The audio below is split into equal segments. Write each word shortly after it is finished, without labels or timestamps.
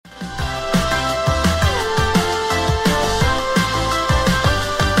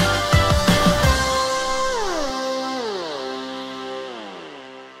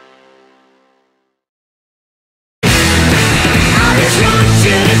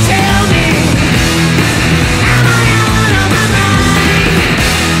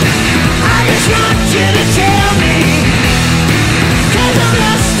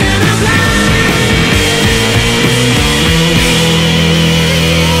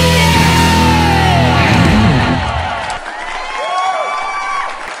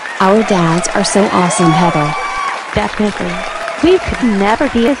Our dads are so awesome, Heather. Definitely. We could never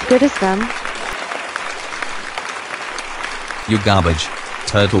be as good as them. You're garbage.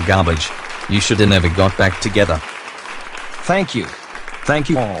 Total garbage. You shoulda never got back together. Thank you. Thank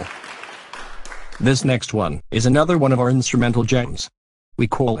you all. This next one is another one of our instrumental gems. We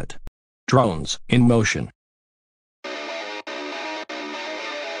call it Drones in Motion.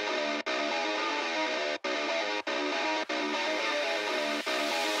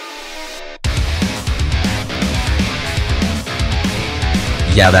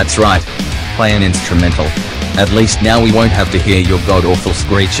 Yeah, that's right. Play an instrumental. At least now we won't have to hear your god-awful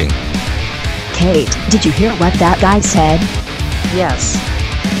screeching. Kate, did you hear what that guy said? Yes.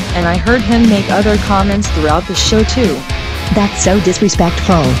 And I heard him make other comments throughout the show too. That's so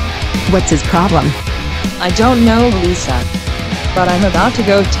disrespectful. What's his problem? I don't know, Lisa. But I'm about to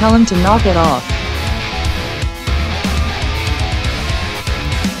go tell him to knock it off.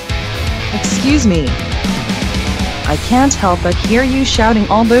 Excuse me. I can't help but hear you shouting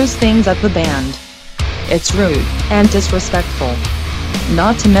all those things at the band. It's rude and disrespectful.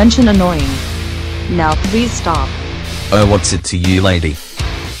 Not to mention annoying. Now please stop. Oh, what's it to you, lady?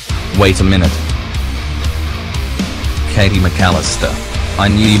 Wait a minute. Katie McAllister. I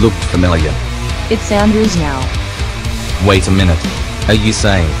knew you looked familiar. It's Andrews now. Wait a minute. Are you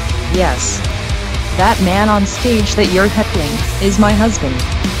saying? Yes. That man on stage that you're heckling is my husband.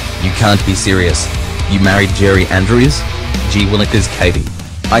 You can't be serious. You married Jerry Andrews? Gee willikers, Katie.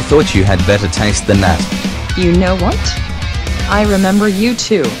 I thought you had better taste than that. You know what? I remember you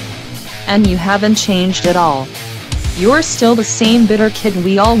too. And you haven't changed at all. You're still the same bitter kid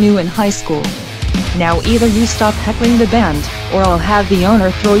we all knew in high school. Now either you stop heckling the band, or I'll have the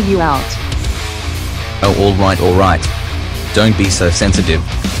owner throw you out. Oh, alright. Don't be so sensitive.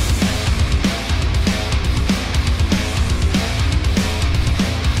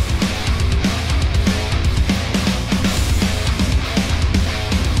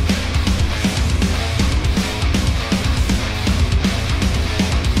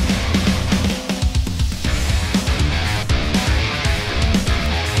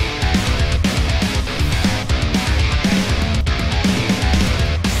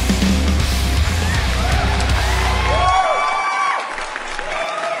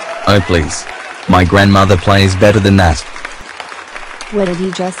 Oh please. My grandmother plays better than that. What did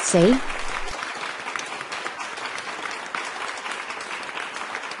he just say?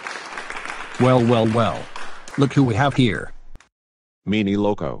 Well. Look who we have here. Meenie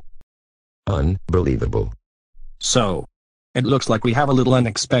Loco. Unbelievable. So, it looks like we have a little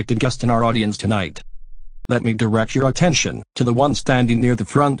unexpected guest in our audience tonight. Let me direct your attention to the one standing near the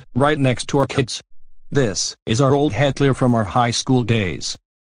front, right next to our kids. This is our old heckler from our high school days.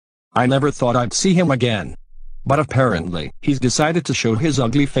 I never thought I'd see him again. But apparently, he's decided to show his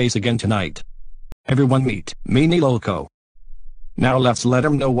ugly face again tonight. Everyone meet Meenie Loco. Now let's let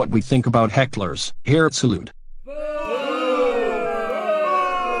him know what we think about hecklers here at Salute.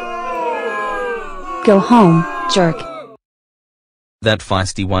 Go home, jerk. That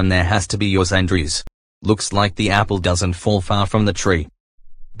feisty one there has to be yours, Andrews. Looks like the apple doesn't fall far from the tree.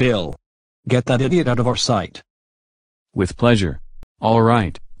 Bill. Get that idiot out of our sight. With pleasure.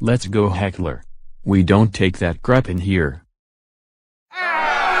 Alright, let's go, heckler. We don't take that crap in here.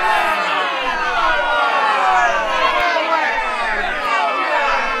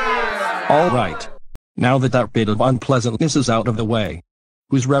 Alright. Now that that bit of unpleasantness is out of the way,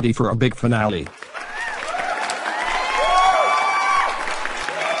 who's ready for a big finale?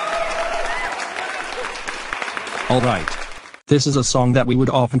 Alright. This is a song that we would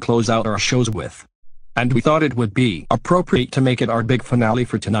often close out our shows with. And we thought it would be appropriate to make it our big finale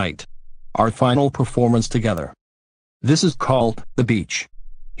for tonight. Our final performance together. This is called The Beach.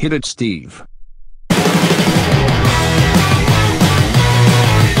 Hit it, Steve.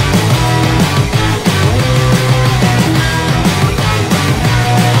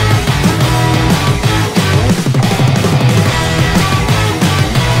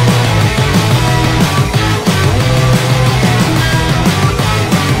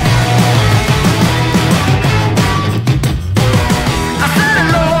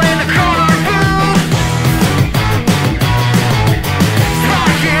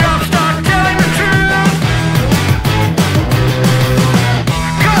 Start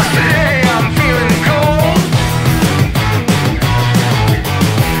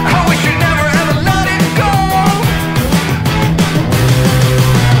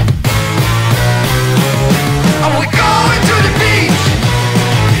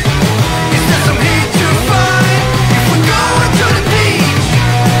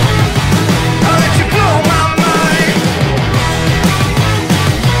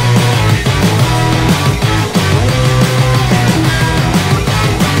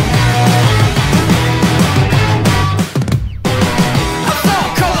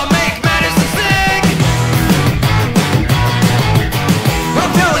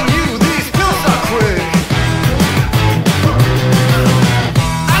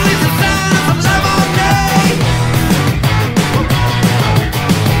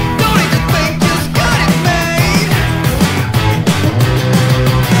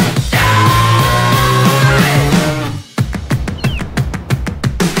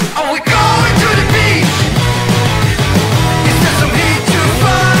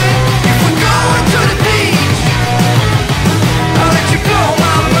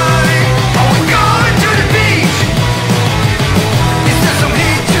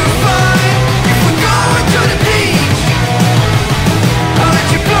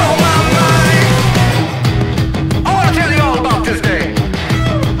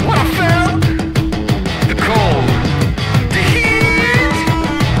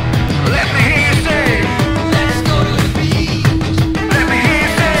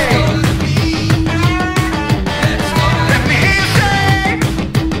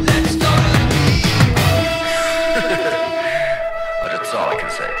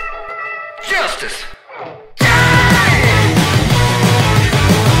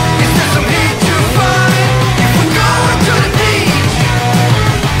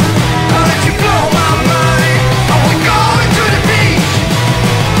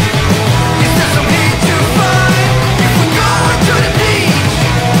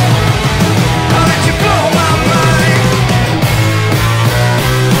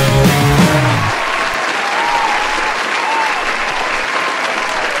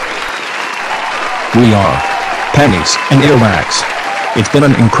We are Pennies and Earwax. It's been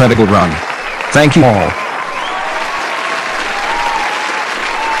an incredible run. Thank you all.